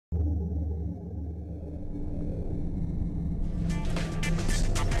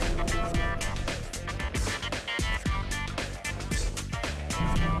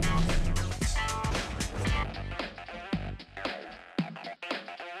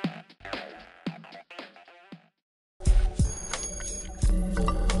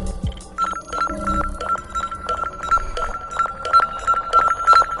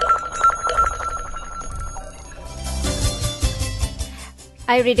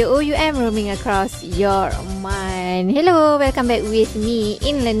iRadio OUM roaming across your mind. Hello, welcome back with me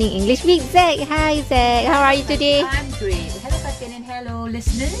in Learning English with Zak. Hi Zak, how are you today? I'm great. Hello Fatin and hello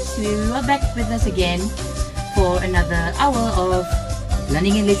listeners. We are back with us again for another hour of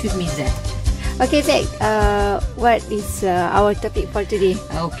Learning English with me, Zak. Okay Zak, what is our topic for today?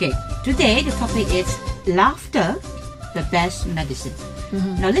 Okay, today the topic is laughter, the best medicine.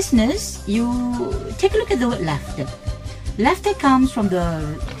 Now listeners, you take a look at the word laughter. Laughter comes from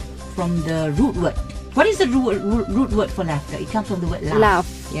the root word. What is the root word for laughter? It comes from the word laugh.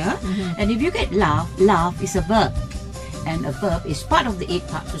 Yeah. And if you get laugh is a verb, and a verb is part of the 8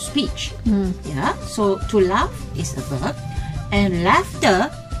 parts of speech. Yeah. So to laugh is a verb, and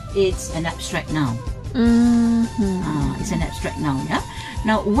laughter it's an abstract noun. It's an abstract noun. Yeah.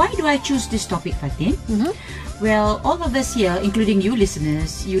 Now, why do I choose this topic, Fatin? Well, all of us here, including you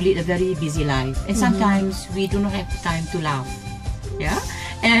listeners, you lead a very busy life, and sometimes we do not have time to laugh. Yeah,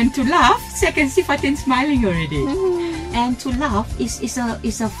 and to laugh, see, I can see Fatin smiling already. And to laugh is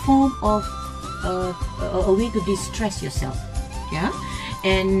a form of a way to distress yourself. Yeah,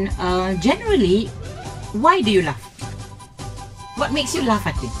 and generally, why do you laugh? What makes you laugh,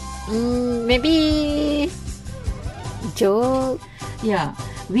 Fatin? Maybe joke. Yeah,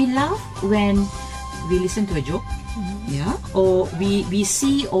 we laugh when we listen to a joke, yeah, or we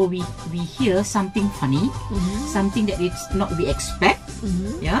see or we hear something funny, something that it's not we expect,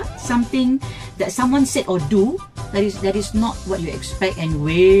 yeah, something that someone said or do that is not what you expect and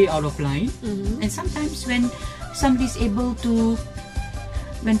way out of line. And sometimes when somebody is able to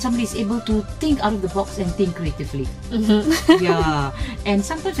think out of the box and think creatively, yeah. And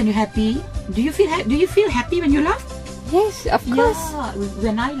sometimes when you're happy, do you feel happy when you laugh? Yes, of course. Yeah,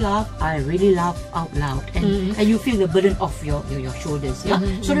 when I laugh, I really laugh out loud, and you feel the burden off your shoulders. Yeah.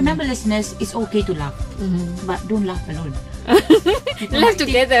 So remember, listeners, it's okay to laugh, but don't laugh alone. Laugh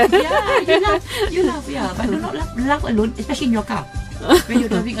together. You laugh, yeah, but do not laugh alone, especially in your car when you're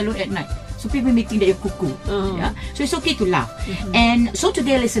driving alone at night. So people may think that you're cuckoo. Yeah. So it's okay to laugh. And so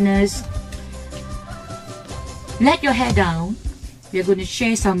today, listeners, let your hair down. We're going to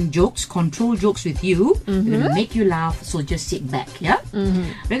share some jokes, control jokes with you. We're going to make you laugh, so just sit back, yeah?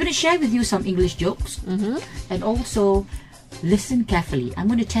 We're going to share with you some English jokes, and also listen carefully. I'm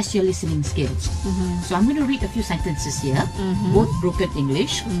going to test your listening skills. So I'm going to read a few sentences here, both broken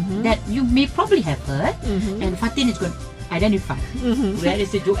English, that you may probably have heard, and Fatin is going to identify where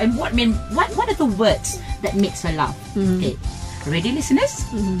is the joke and what are the words that makes her laugh. Okay, ready, listeners?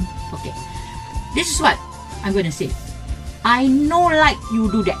 Okay, this is what I'm going to say. I know like you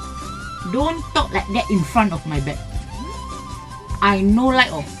do that. Don't talk like that in front of my bed. I know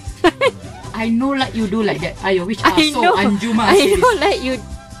like I know like you do like that. Ayo, which Anjuma I know like you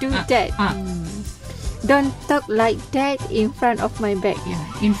do that. Don't talk like that in front of my bed. Yeah,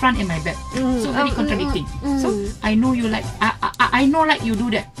 in front of my bed. So very contradicting. So I know you like I know like you do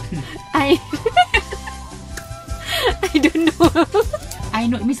that. I don't know. I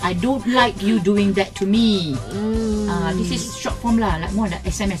know, it means I don't like you doing that to me. This is short form lah, like more like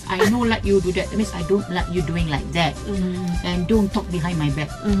SMS. I know like you do that. That means I don't like you doing like that. And don't talk behind my back.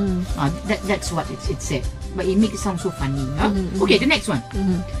 That's what it said. But it makes it sound so funny. Okay, the next one.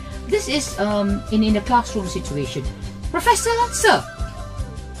 This is in a classroom situation. Professor, sir.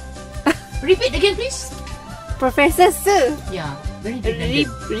 Repeat again, please. Professor, sir. Yeah, very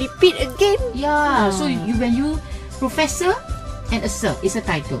dependent. Repeat again. Yeah. So when you professor and a sir is a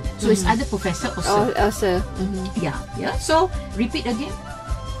title. So it's either professor or sir. Or sir. Yeah. So repeat again.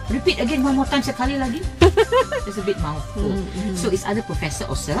 Repeat again one more time, sekali lagi. It's a bit mouthful. So it's either professor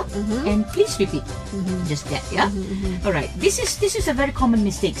or sir. And please repeat. Just that, yeah. All right. This is a very common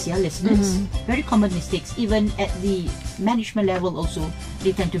mistakes, yeah, listeners. Very common mistakes. Even at the management level, also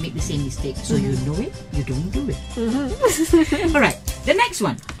they tend to make the same mistake. So you know it, you don't do it. All right. The next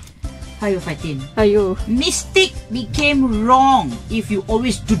one. Ayo, Fatin. Ayo. Mistake became wrong if you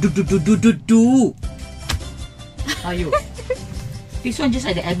always do. Ayo. This one just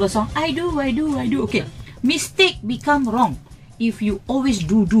like the Abel song. I do. Okay. Mistake become wrong if you always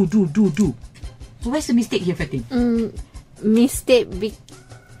do. So where's the mistake here, Fatin? Mistake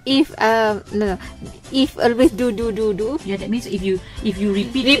if always do. Yeah, that means if you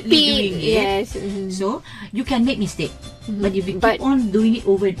repeatedly doing it, yes. So you can make mistake. But if you keep on doing it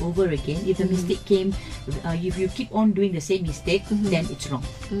over and over again, if the mistake came, if you keep on doing the same mistake, then it's wrong.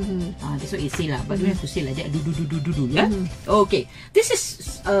 That's what you say lah. But don't have to say like that. Do. Yeah. Okay. This is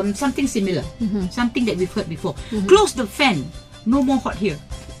something similar. Something that we've heard before. Close the fan. No more hot here.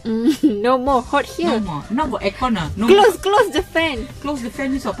 No more hot No here. more. Now got aircon. No Close the fan. Close the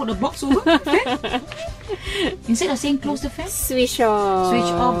fan means what? Put the box over the fan? Instead of saying close the fan, Switch off.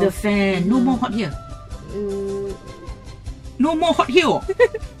 switch off the fan. No more hot here. Mm, No more hot here.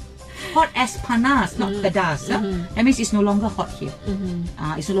 Hot as panas, not pedas. That means it's no longer hot here.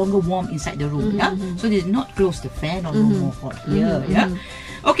 It's no longer warm inside the room. Yeah. So they did not close the fan or no more hot here. Yeah.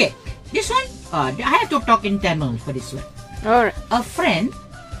 Okay. This one, I have to talk in Tamil for this one. Alright. A friend,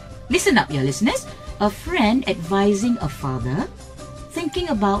 listen up, your listeners. A friend advising a father,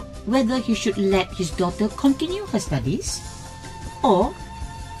 thinking about whether he should let his daughter continue her studies or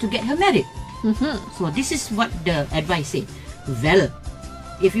to get her married. So this is what the advice say. Well,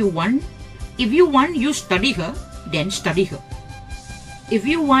 if you want, you study her, then study her. If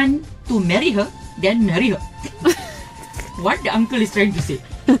you want to marry her, then marry her. What the uncle is trying to say.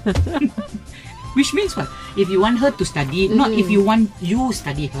 Which means what? If you want her to study, not if you want you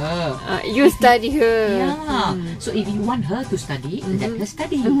study her. You study her. Yeah. So if you want her to study, let her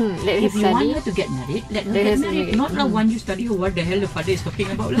study. Let her If you want study. her to get married, let her Let get her married. married. Not now one you study her. What the hell the father is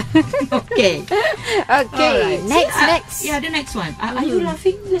talking about? Okay. Okay. Alright. Next. Yeah, the next one. Are you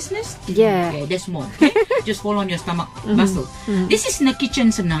laughing, listeners? Yeah. Okay, there's more. Okay? Just hold on your stomach muscle. This is in a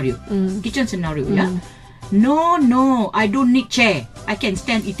kitchen scenario. Kitchen scenario, yeah? No, I don't need chair. I can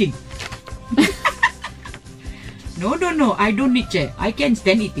stand eating. No, I don't need chair. I can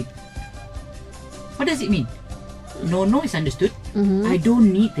stand eating. What does it mean? No is understood. I don't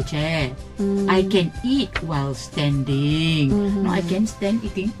need the chair. I can eat while standing. No, I can stand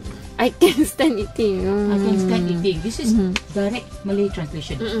eating. I can stand eating. I can stand eating. This is direct Malay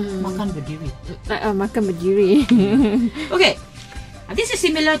translation. Makan berdiri. Makan berdiri. Okay. This is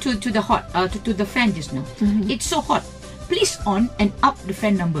similar to the hot to the fan just now. It's so hot. Please on and up the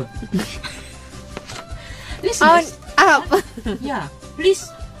fan number. On, Listeners, up. yeah, please.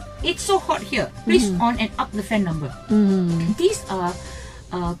 It's so hot here. Please on and up the fan number. These are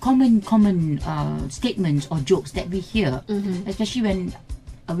common statements or jokes that we hear, especially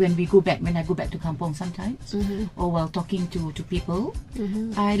when we go back. When I go back to kampong sometimes, or while talking to people,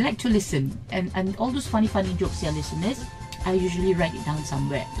 I like to listen and all those funny jokes, yeah, listeners. I usually write it down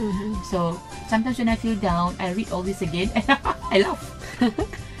somewhere. So sometimes when I feel down, I read all this again and I laugh.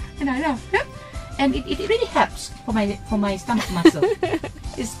 And I laugh. And it really helps for my stomach muscle.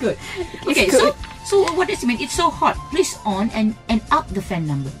 It's good. Okay, so what does it mean? It's so hot. Please on and up the fan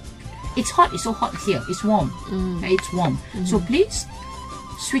number. It's hot. It's so hot here. It's warm. It's warm. So please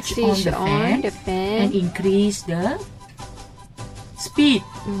switch on the fan and increase the speed.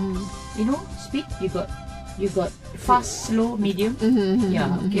 You know, speed. You got fast, slow, medium.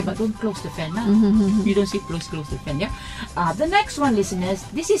 Yeah, okay, but don't close the fan. You don't say close the fan. Yeah. The next one, listeners,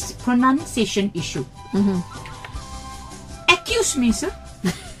 this is pronunciation issue. Accuse me, sir.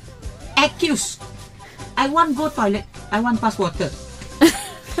 Accuse. I want go toilet. I want pass water.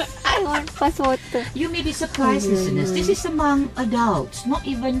 I want pass water. You may be surprised, listeners. This is among adults, not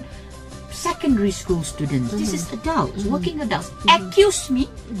even secondary school students. This is adults, working adults. Accuse me.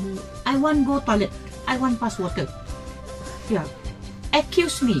 I want go toilet. I want pass water. Yeah.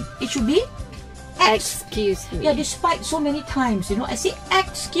 Accuse me. It should be Excuse me. Yeah, despite so many times, you know, I say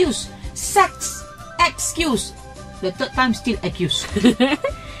excuse, sex, excuse. The third time still accuse.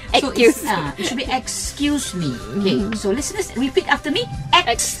 So Excuse. it should be excuse me. Okay, so listeners, repeat after me.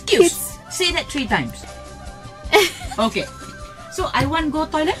 Excuse. Say that 3 times. Okay. So I want go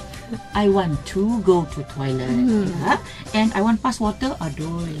toilet. I want to go to toilet. Yeah? And I want pass water.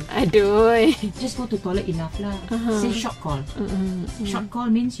 Aduh. Just go to toilet enough lah. Say short call. Short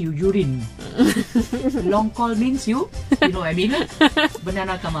call means you urine. Long call means you know what I mean?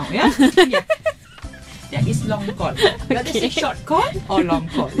 Banana come out, yeah? Yeah. That is long call. Whether say short call or long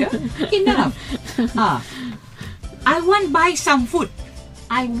call, yeah? Enough. I want buy some food.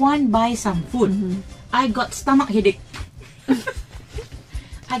 I got stomach headache.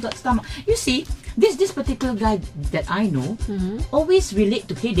 I got stomach. You see, this particular guy that I know always relate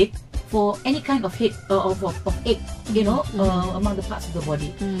to headache for any kind of head of ache, you know, among the parts of the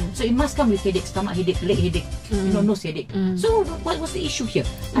body. So it must come with headache, stomach headache, leg headache, you know, nose headache. So what was the issue here?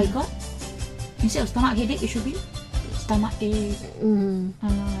 I got, instead of stomach headache, it should be stomach ache,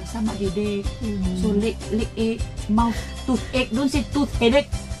 stomach headache. So leg ache, mouth, tooth ache. Don't say tooth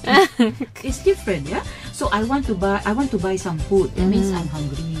headache. It's different, yeah. So I want to buy some food. That means I'm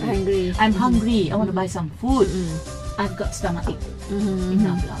hungry. I'm hungry. I want to buy some food. I've got stomach ache.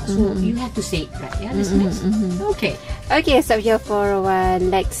 Enough lah. So you have to say it right, yeah, listeners. Okay. Okay, stop here for a while.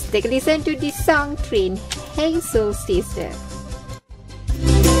 Let's take a listen to this song, Train. Hey Soul Sister.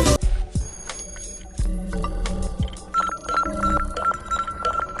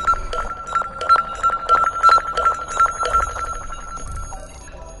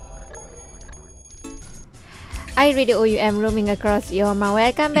 iRadio OUM roaming across your mind.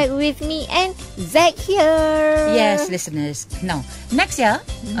 Welcome back with me and Zach here. Yes, listeners. Now, next year,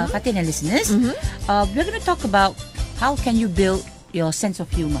 Fathinirna listeners, we're going to talk about how can you build your sense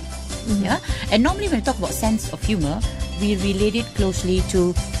of humor. Yeah, and normally when we talk about sense of humor, we relate it closely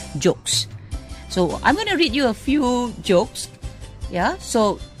to jokes. So I'm going to read you a few jokes. Yeah,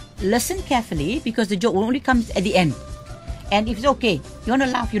 so listen carefully because the joke will only come at the end. And if it's okay, you want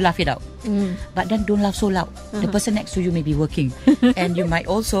to laugh, you laugh it out. But then don't laugh so loud. The person next to you may be working. And you might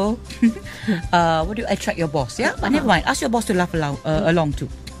also, attract your boss. Yeah, but never mind. Ask your boss to laugh along too.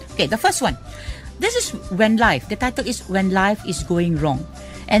 Okay, the first one. This is the title is When Life is Going Wrong.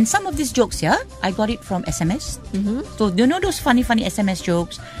 And some of these jokes here, I got it from SMS. So you know those funny SMS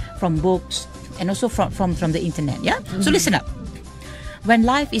jokes from books and also from the internet. Yeah. So listen up. When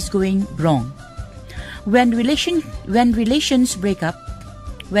life is going wrong, when relations break up,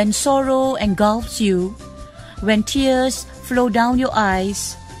 when sorrow engulfs you, when tears flow down your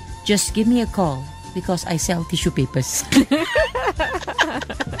eyes, just give me a call because I sell tissue papers.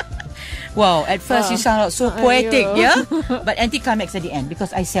 Wow, at first you sound out so poetic, yeah? But anticlimax at the end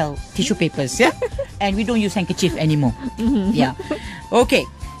because I sell tissue papers, yeah? And we don't use handkerchief anymore. Yeah. Okay,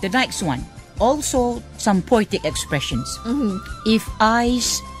 the next one. Also some poetic expressions. If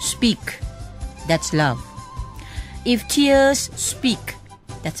eyes speak, that's love. If tears speak,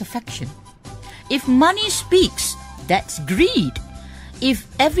 that's affection. If money speaks, that's greed. If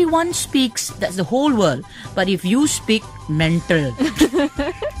everyone speaks, that's the whole world. But if you speak, mental.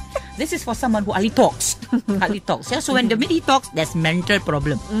 This is for someone who hardly talks. Yeah? So when the minute he talks, that's mental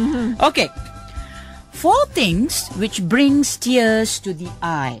problem. Okay. 4 things which brings tears to the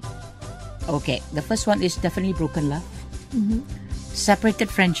eye. Okay, the first one is definitely broken love, separated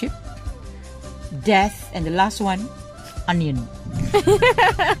friendship, death, and the last one, onion.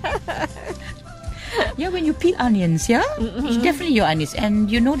 Yeah, when you peel onions, yeah, it's definitely your onions,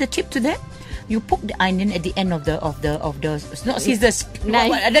 and you know the tip to that. You poke the onion at the end of the not scissors,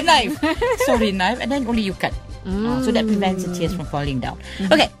 knife. The knife. Sorry, knife, and then only you cut. So that prevents the tears from falling down.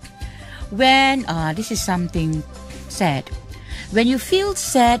 Okay, when this is something sad. When you feel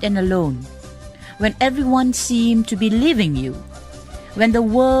sad and alone, when everyone seems to be leaving you, when the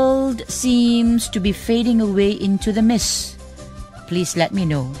world seems to be fading away into the mist, please let me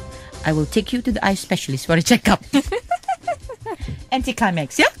know. I will take you to the eye specialist for a checkup.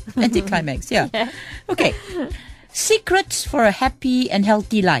 Anticlimax, yeah? Anticlimax, yeah. Okay. Secrets for a happy and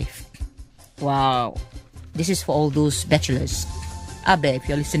healthy life. Wow. This is for all those bachelors. Abe, if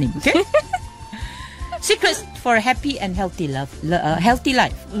you're listening, okay? Secrets for a happy and healthy life.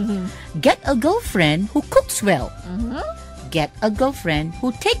 Get a girlfriend who cooks well. Get a girlfriend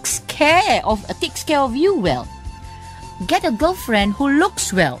who takes care of you well. Get a girlfriend who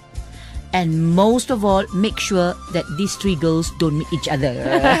looks well. And most of all, make sure that these 3 girls don't meet each other.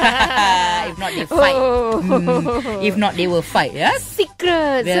 If not, they fight. If not, they will fight. Yeah?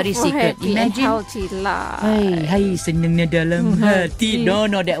 Secret. Very secret. Imagine. Healthy life. Hai, senangnya dalam hati. No,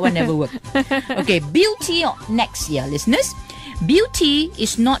 that one never work. Okay, beauty next year, listeners. Beauty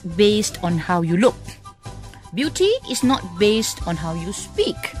is not based on how you look. Beauty is not based on how you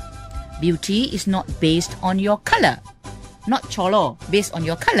speak. Beauty is not based on your color. Not cholo, based on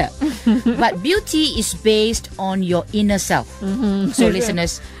your color. But beauty is based on your inner self. So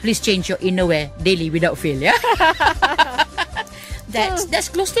listeners, please change your inner wear daily without fail, yeah? That's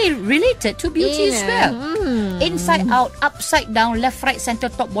closely related to beauty as well. Inside out, upside down, left, right,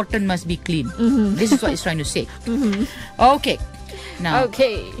 center, top, bottom must be clean. This is what it's trying to say. Okay. Now,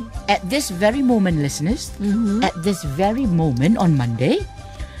 at this very moment, listeners, at this very moment on Monday,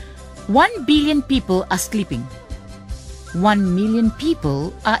 1 billion people are sleeping. 1 million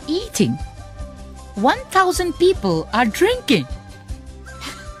people are eating. 1,000 people are drinking.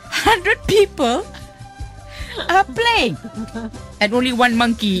 100 people are playing. And only 1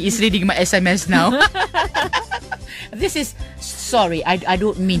 monkey is reading my SMS now. This is, sorry, I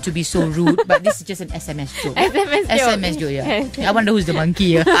don't mean to be so rude, but this is just an SMS joke. SMS joke, yeah. I wonder who's the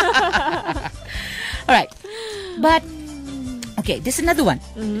monkey here. Alright. But, okay, this is another one.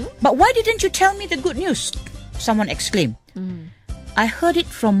 But why didn't you tell me the good news? Someone exclaimed. I heard it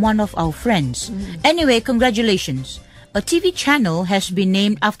from one of our friends. Anyway, congratulations. A TV channel has been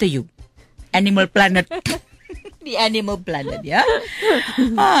named after you. Animal Planet. The Animal Planet, yeah?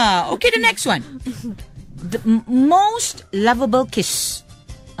 Okay, the next one. The most lovable kiss.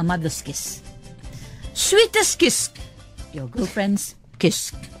 A mother's kiss. Sweetest kiss. Your girlfriend's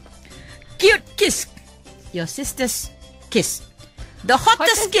kiss. Cute kiss. Your sister's kiss. The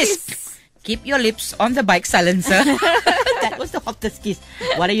hottest kiss. keep your lips on the bike silencer. That was the hottest kiss.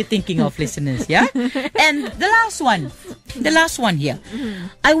 What are you thinking of, listeners? Yeah? And the last one here.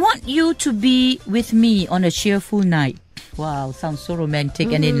 I want you to be with me on a cheerful night. Wow, sounds so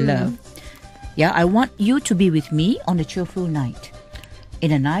romantic and in love. Yeah, I want you to be with me on a cheerful night.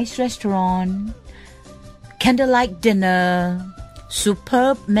 In a nice restaurant, candlelight dinner,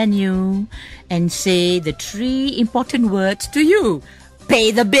 superb menu, and say the 3 important words to you.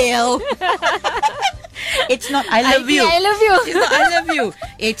 Pay the bill. It's not I love you. I love you. It's not I love you.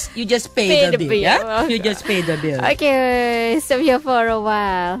 It's you just pay the bill. Yeah? You just pay the bill. Okay, stop here for a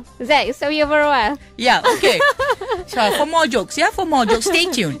while. Zach, stop here for a while. Yeah, okay. So for more jokes,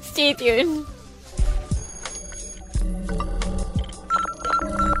 stay tuned. Stay tuned.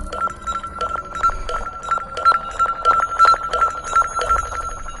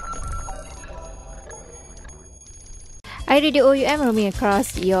 iRadio OUM roaming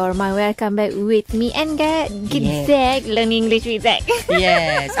across your mind. Welcome back with me and Zach, learning English with Zach.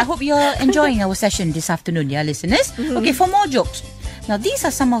 Yes, I hope you're enjoying our session this afternoon, yeah, listeners. Okay, for more jokes. Now, these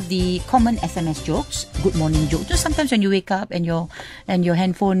are some of the common SMS jokes, good morning jokes. Just sometimes when you wake up and your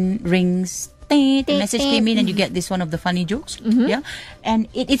handphone rings, the message came in and you get this one of the funny jokes. Yeah, and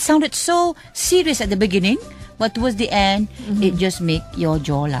it sounded so serious at the beginning, but towards the end, it just make your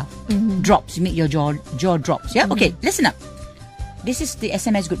jaw laugh. Drops, make your jaw drops. Yeah, okay, listen up. This is the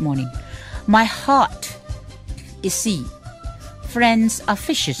SMS good morning. My heart is sea. Friends are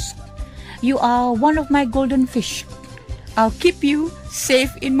fishes. You are one of my golden fish. I'll keep you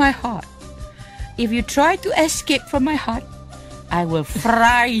safe in my heart. If you try to escape from my heart, I will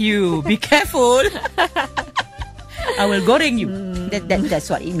fry you. Be careful. I will goreng you. That's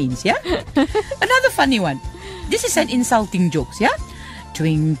what it means, yeah? Another funny one. This is an insulting joke, yeah?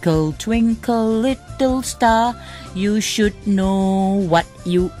 Twinkle, twinkle, little star, you should know what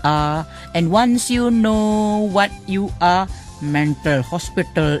you are. And once you know what you are, mental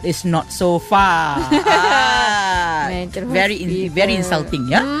hospital is not so far. Very insulting,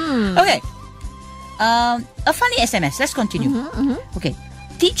 yeah? Okay. A funny SMS. Let's continue. Okay.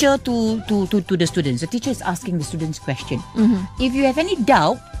 Teacher to the students. The teacher is asking the students question. If you have any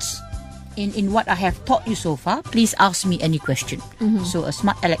doubts in what I have taught you so far, please ask me any question. So a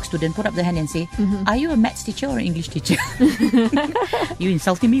smart Alex student put up the hand and say, are you a maths teacher or an English teacher? You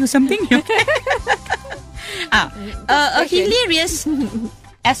insulting me or something? A hilarious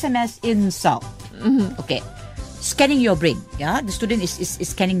SMS insult. Okay. Scanning your brain. Yeah, the student is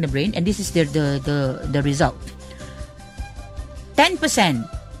scanning the brain, and this is the result. 10%,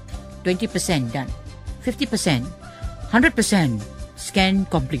 20% done, 50%, 100% scan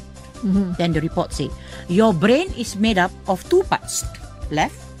complete. Then the report say, your brain is made up of 2 parts,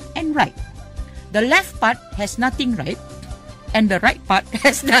 left and right. The left part has nothing right, and the right part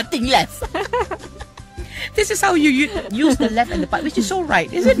has nothing left. This is how you use the left and the part, which is so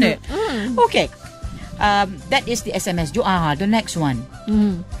right, isn't it? Okay. That is the SMS joke. The next one.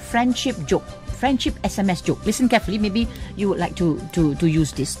 Friendship joke. Friendship SMS joke. Listen carefully. Maybe you would like to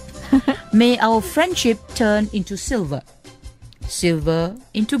use this. May our friendship turn into silver. Silver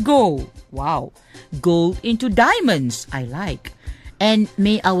into gold. Wow. Gold into diamonds. I like. And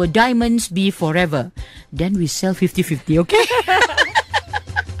may our diamonds be forever. Then we sell 50-50, okay?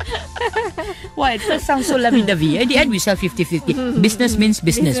 Why? It first sounds so lovey-dovey. At the end, we sell 50-50. Business means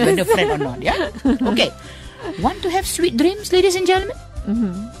business, whether friend or not, yeah? Okay. Want to have sweet dreams, ladies and gentlemen?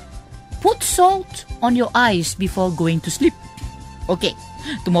 Put salt on your eyes before going to sleep. Okay.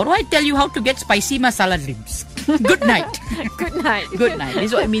 Tomorrow I tell you how to get spicy masala dreams. Good night. Good night. Good night.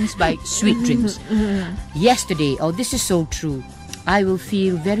 This is what it means by sweet dreams. Yesterday, this is so true. I will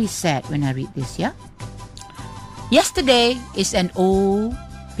feel very sad when I read this, yeah? Yesterday is an old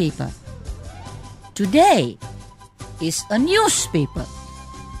paper. Today is a newspaper.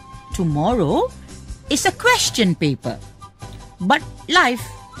 Tomorrow is a question paper. But life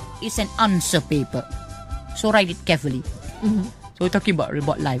is an answer paper. So write it carefully. So we're talking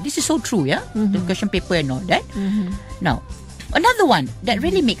about life. This is so true, yeah? The question paper and all that. Now, another one that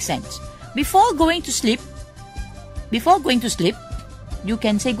really makes sense. Before going to sleep, you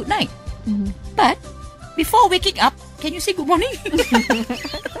can say good night. But before waking up, can you say good morning?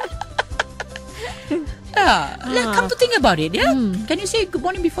 Come to think about it, yeah? Can you say good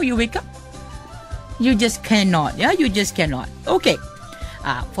morning before you wake up? You just cannot, yeah? You just cannot. Okay.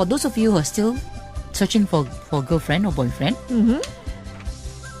 For those of you who are still searching for girlfriend or boyfriend,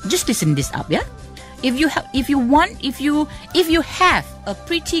 just listen this up, yeah? If you have a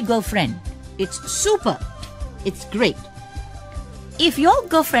pretty girlfriend, it's super. It's great. If your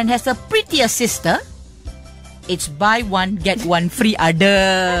girlfriend has a prettier sister, it's buy one get one free other.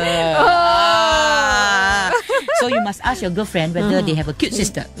 So you must ask your girlfriend whether they have a cute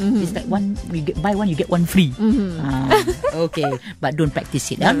sister. It's like buy one, you get one free. Okay, but don't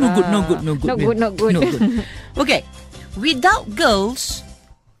practice it. No good. Not good. Okay, without girls,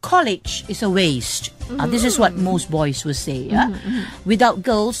 college is a waste. This is what most boys will say. Without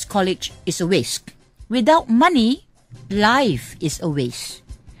girls, college is a waste. Without money, life is a waste.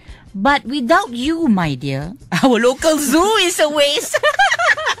 But without you, my dear, our local zoo is a waste.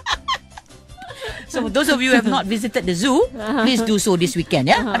 So those of you who have not visited the zoo, please do so this weekend.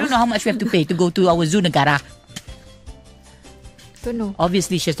 I don't know how much we have to pay to go to our zoo negara. Don't know.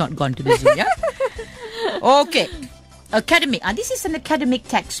 Obviously, she's not gone to the zoo. Okay. Academic. This is an academic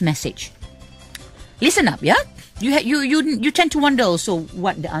text message. Listen up, You tend to wonder also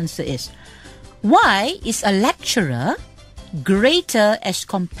what the answer is. Why is a lecturer greater as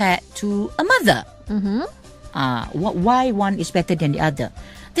compared to a mother? Why one is better than the other?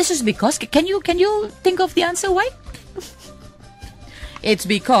 This is because, can you think of the answer why? It's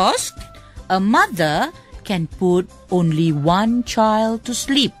because a mother can put only one child to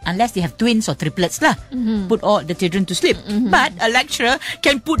sleep, unless they have twins or triplets lah. Put all the children to sleep. But a lecturer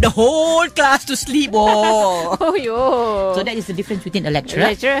can put the whole class to sleep. So that is the difference between a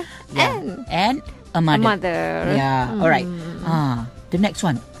lecturer, and a mother. Alright. The next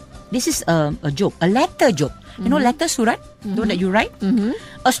one. This is a joke, a letter joke. You know letter surat? The one that you write?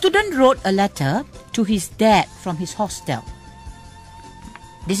 A student wrote a letter to his dad from his hostel.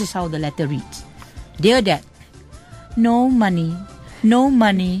 This is how the letter reads. Dear Dad, no money, no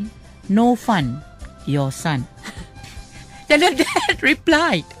fun, your son. Then the dad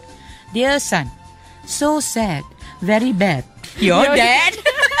replied, Dear son, so sad, very bad, your dad.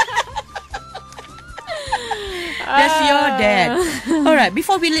 That's your dad. Alright,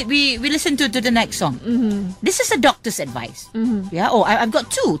 before we listen to the next song. This is a doctor's advice. I've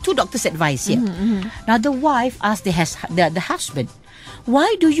got two doctor's advice here. Now the wife asked the husband,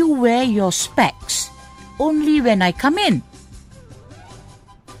 why do you wear your specs only when I come in?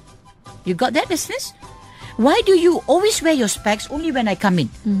 You got that, listeners? Why do you always wear your specs only when I come in?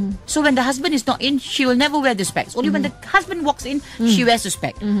 So when the husband is not in, she will never wear the specs. Only when the husband walks in, she wears the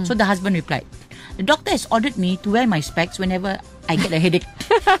spec. So the husband replied, the doctor has ordered me to wear my specs whenever I get a headache.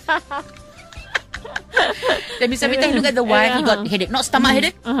 That means every time you look at the wife, he got headache. Not stomach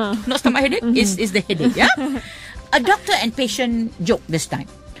headache. Not stomach headache. Is the headache. A doctor and patient joke this time.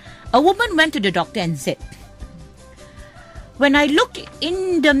 A woman went to the doctor and said, when I looked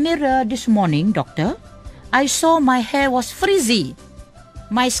in the mirror this morning, doctor, I saw my hair was frizzy,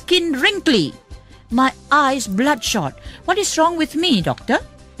 my skin wrinkly, my eyes bloodshot. What is wrong with me, doctor?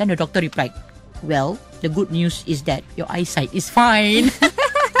 Then the doctor replied, well, the good news is that your eyesight is fine.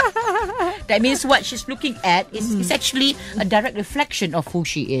 That means what she's looking at is actually a direct reflection of who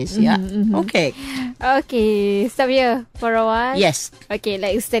she is. Okay. Okay, stop here for a while. Yes. Okay,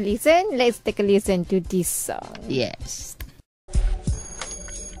 let's listen. Let's take a listen to this song. Yes.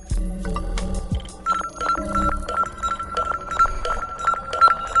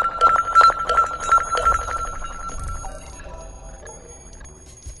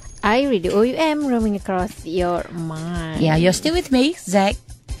 iRadio OUM, roaming across your mind. Yeah, you're still with me, Zach.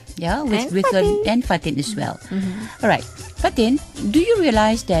 Yeah, with Fathin. And Fathin as well. All right, Fathin, do you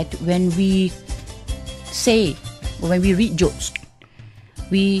realize that when we read jokes,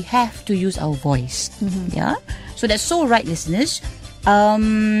 we have to use our voice? Yeah, so that's so right, listeners.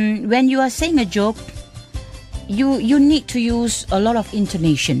 When you are saying a joke, you need to use a lot of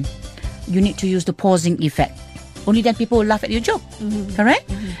intonation. You need to use the pausing effect. Only then people will laugh at your joke. Correct?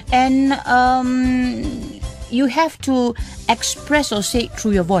 And you have to express or say it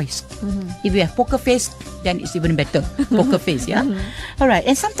through your voice. If you have poker face, then it's even better. Poker face, yeah? All right.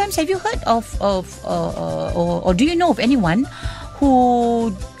 And sometimes, have you heard of or do you know of anyone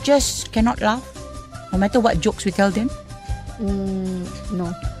who just cannot laugh no matter what jokes we tell them?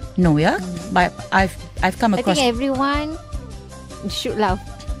 No, yeah? But I've come across... I think everyone should laugh.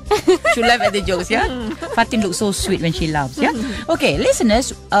 Should laugh at the jokes, yeah? Fathin looks so sweet when she laughs, yeah? Okay,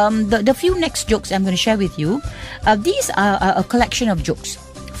 listeners, the few next jokes I'm going to share with you, these are a collection of jokes.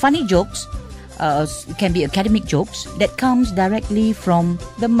 Funny jokes, can be academic jokes that comes directly from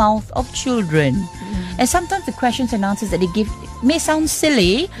the mouth of children. And sometimes the questions and answers that they give may sound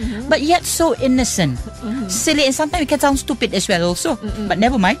silly, but yet so innocent. Silly, and sometimes it can sound stupid as well also. But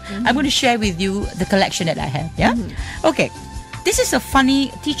never mind, I'm going to share with you the collection that I have, yeah? Okay. This is a funny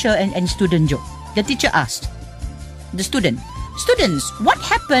teacher and student joke. The teacher asked the student, students, what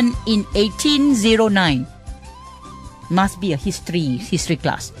happened in 1809? Must be a history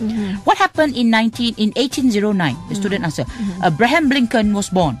class. What happened in 1809? The student answered, Abraham Lincoln was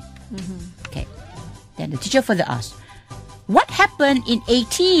born. Okay. Then the teacher further asked, what happened in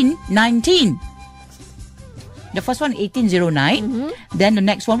 1819? The first one, 1809. Then the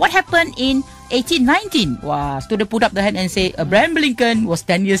next one, what happened in 1819? Wow, student put up the hand and say, Abraham Lincoln was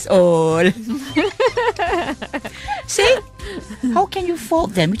 10 years old. See? How can you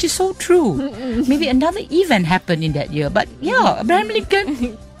fault them? Which is so true. Maybe another event happened in that year. But yeah, Abraham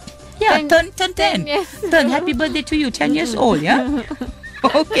Lincoln, yeah, turn 10. Yes. Turn happy birthday to you, 10 years old, yeah?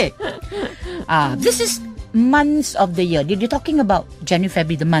 Okay. This is months of the year. They're talking about January,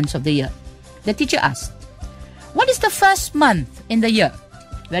 February, the months of the year. The teacher asked, what is the first month in the year?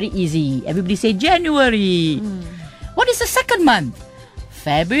 Very easy. Everybody say January. What is the second month?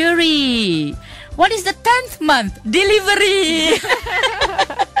 February. What is the 10th month? Delivery.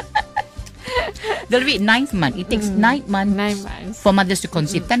 They'll read 9th month. It takes 9 months, 9 months for mothers to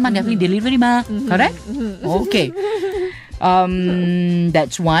conceive. 10 months definitely delivery, ma. Correct? Okay.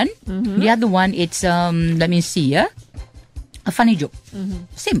 That's one. The other one, it's let me see, yeah. A funny joke.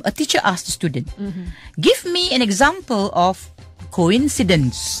 Same. A teacher asked a student, give me an example of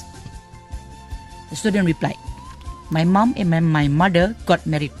coincidence. The student replied, my mom and my mother got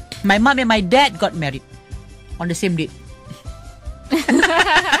married. My mom and my dad got married on the same date.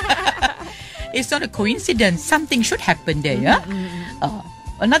 It's not a coincidence. Something should happen there, yeah?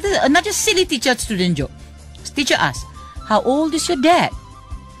 Another silly teacher-student joke. Teacher asked, how old is your dad?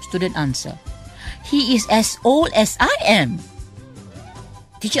 Student answer, he is as old as I am.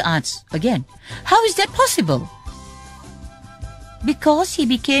 Teacher asks again, how is that possible? Because he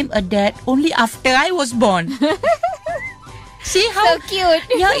became a dad only after I was born. See how so cute.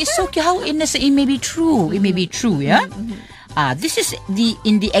 Yeah, it's so cute. How innocent. It may be true. It may be true. Yeah. This is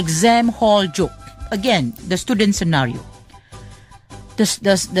in the exam hall joke. Again, the student scenario. The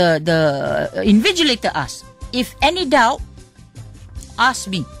invigilator asks, if any doubt, ask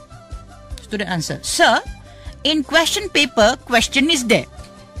me. Student answer, sir, in question paper, question is there.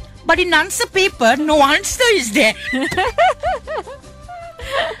 But in answer paper, no answer is there.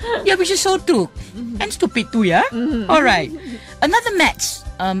 Yeah, which is so true. And stupid too, yeah? Alright. Another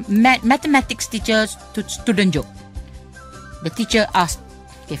mathematics teacher student joke. The teacher asked,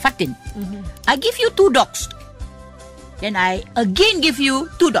 okay, Fatin, I give you 2 dogs. Then I again give you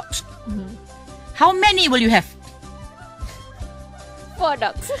 2 dogs. How many will you have? 4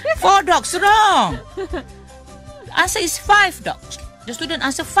 dogs. 4 dogs, wrong. Answer is 5 dogs. The student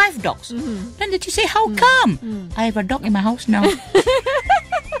answered 5 dogs. Then the teacher say, how come? I have a dog in my house now.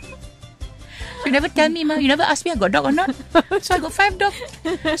 You never tell me, ma. You never ask me I got dog or not. So I got 5 dogs.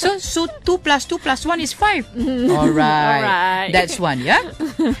 So 2 plus 2 plus 1 is 5. Alright. That's one, yeah?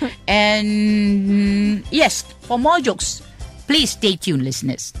 And yes, for more jokes, please stay tuned,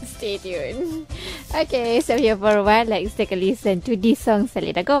 listeners. Stay tuned. Okay, so here for a while, let's take a listen to this song,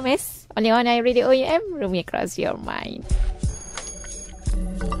 Selena Gomez. Only on iRadio OUM, roaming across your mind.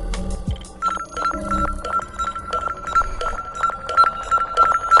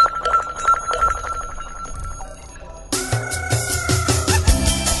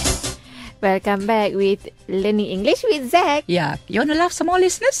 Welcome back with Learning English with Zach. Yeah, you want to laugh some more,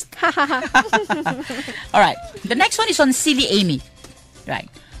 listeners? Alright, the next one is on Silly Amy. Right,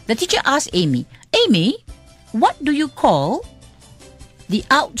 the teacher asked Amy, Amy, what do you call the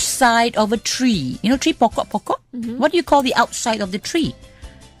outside of a tree? You know, tree pokok. What do you call the outside of the tree?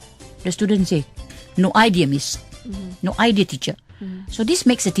 The student say, no idea, miss. No idea, teacher. So this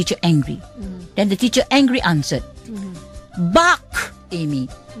makes the teacher angry. Then the teacher angry answered, bark, Amy.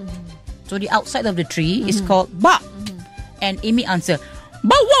 So the outside of the tree is called bark. And Amy answered,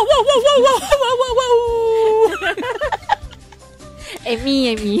 bow, wow, wow, wow, wow, wow, wow, wow, wow.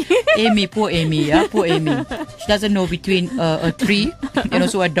 Amy. Amy, poor Amy, yeah, poor Amy. She doesn't know between a tree and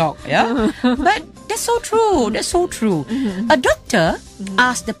also a dog, yeah. But that's so true. That's so true. A doctor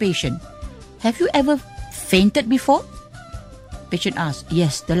asked the patient, have you ever fainted before? Patient asked,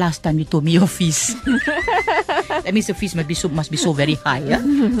 yes, the last time you told me your fees. That means the fees must be so very high, yeah?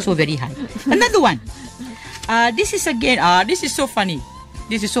 So very high. Another one. This is again, this is so funny.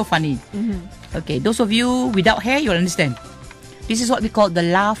 This is so funny. Okay, those of you without hair, you'll understand. This is what we call the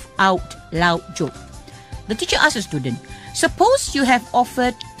laugh out loud joke. The teacher asked a student, suppose you have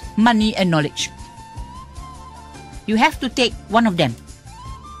offered money and knowledge. You have to take one of them.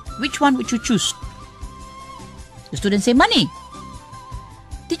 Which one would you choose? The student said, money.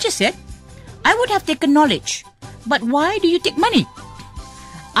 Teacher said, I would have taken knowledge. But why do you take money?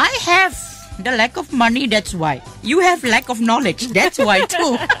 I have the lack of money, that's why. You have lack of knowledge, that's why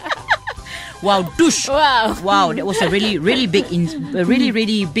too. Wow, douche. Wow. Wow, that was a really big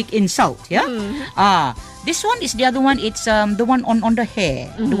big insult. Yeah. This one is the other one. It's the one on the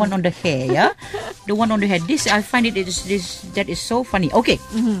hair. The one on the hair. Yeah. The one on the hair. This I find that is so funny. Okay.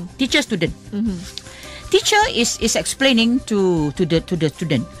 Teacher student. Teacher is explaining to the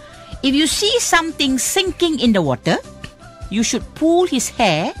student. If you see something sinking in the water, you should pull his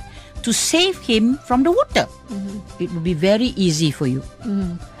hair to save him from the water. It will be very easy for you.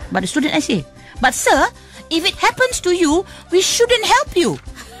 But the student I say, but sir, if it happens to you, we shouldn't help you.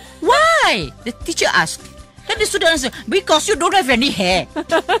 Why? The teacher asked. Then the student answered, because you don't have any hair.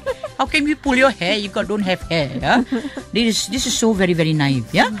 How can we pull your hair? You don't have hair. Yeah? This is so very naive.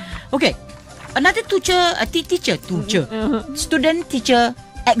 Yeah. Okay. Another teacher. Student teacher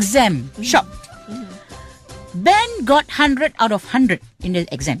exam shop. Ben got 100 out of 100 in the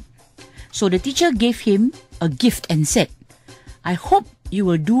exam. So the teacher gave him a gift and said, I hope you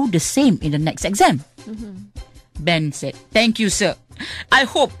will do the same in the next exam. Ben said, thank you, sir. I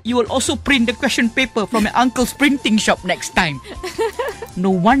hope you will also print the question paper from my uncle's printing shop next time.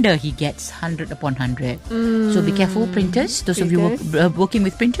 No wonder he gets 100 upon 100. So be careful, printers. Those of you working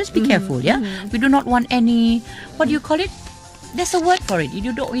with printers, be careful. Yeah, we do not want any. What do you call it? There's a word for it. We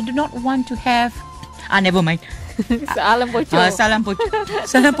do not want to have. Never mind. Soalan bocor. Soalan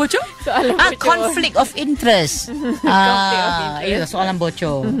bocor. Conflict of interest. Soalan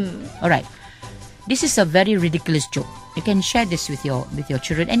bocor. All right. This is a very ridiculous joke. You can share this with your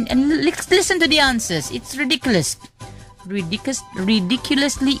children and listen to the answers. It's ridiculous.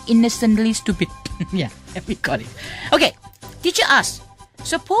 Ridiculously innocently stupid. Yeah, we got it. Okay. Teacher asks,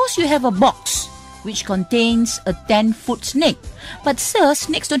 suppose you have a box which contains a 10-foot snake. But sir,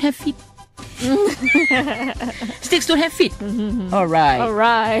 snakes don't have feet. Snakes don't have feet. All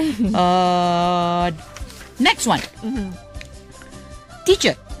right. Next one.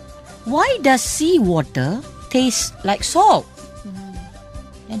 Teacher, why does seawater taste like salt?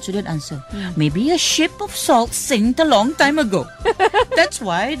 And student answer, maybe a ship of salt sank a long time ago. That's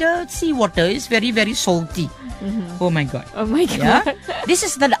why the seawater is very salty. Oh my god. Yeah? This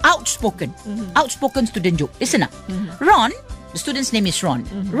is the outspoken student joke. Listen up. Ron, the student's name is Ron.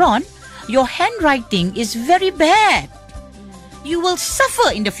 Ron, your handwriting is very bad. You will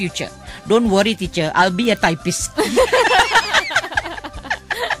suffer in the future. Don't worry, teacher. I'll be a typist.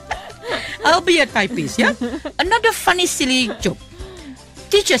 I'll be a typist, yeah? Another funny, silly joke.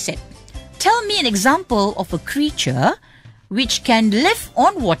 Teacher said, tell me an example of a creature which can live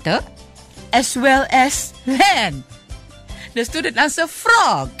on water as well as land. The student answered,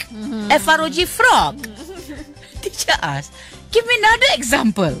 frog. F-R-O-G, frog. Teacher asked, give me another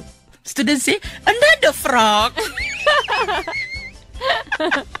example. Student say, another frog.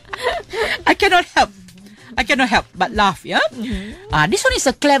 I cannot help but laugh, yeah? This one is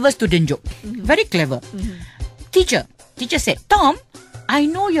a clever student joke. Very clever. Teacher said, Tom, I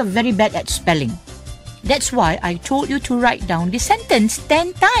know you're very bad at spelling. That's why I told you to write down the sentence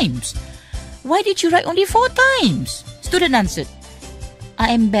 10 times. Why did you write only 4 times? Student answered,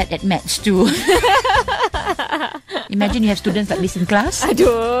 I am bad at maths too. Imagine you have students like this in class.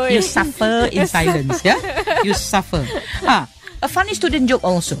 Aduh. You suffer in silence, yeah? You suffer. A funny student joke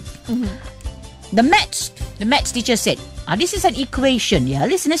also. The maths teacher said, this is an equation, yeah?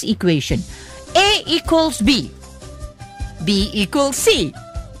 Listeners, equation. A equals B. B equals C.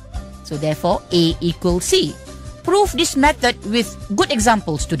 So therefore, A equals C. Prove this method with good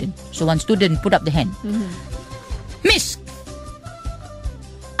example, student. So one student put up the hand. Miss,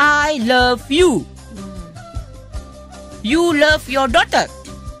 I love you. You love your daughter.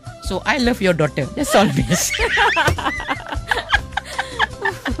 So I love your daughter. That's all, miss.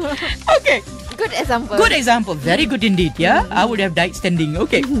 Okay. Good example. Good example. Very good indeed, yeah? I would have died standing.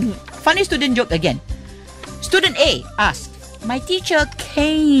 Okay. Funny student joke again. Student A asked, my teacher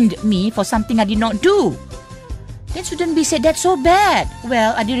caned me for something I did not do. Then student B said, that's so bad.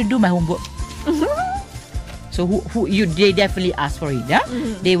 Well, I didn't do my homework. So they definitely ask for it, yeah?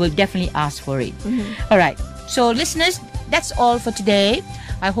 They will definitely ask for it. All right. So listeners, that's all for today.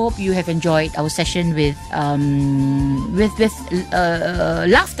 I hope you have enjoyed our session with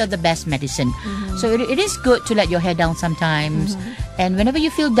laughter, the best medicine. So it is good to let your hair down sometimes. And whenever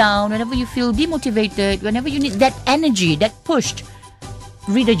you feel down, whenever you feel demotivated, whenever you need that energy, that push,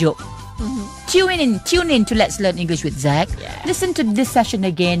 read a joke. Tune in to Let's Learn English with Zach. Listen to this session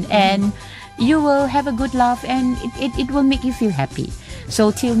again and you will have a good laugh and it will make you feel happy.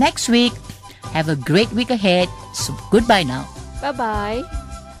 So till next week, have a great week ahead. So goodbye now. Bye-bye.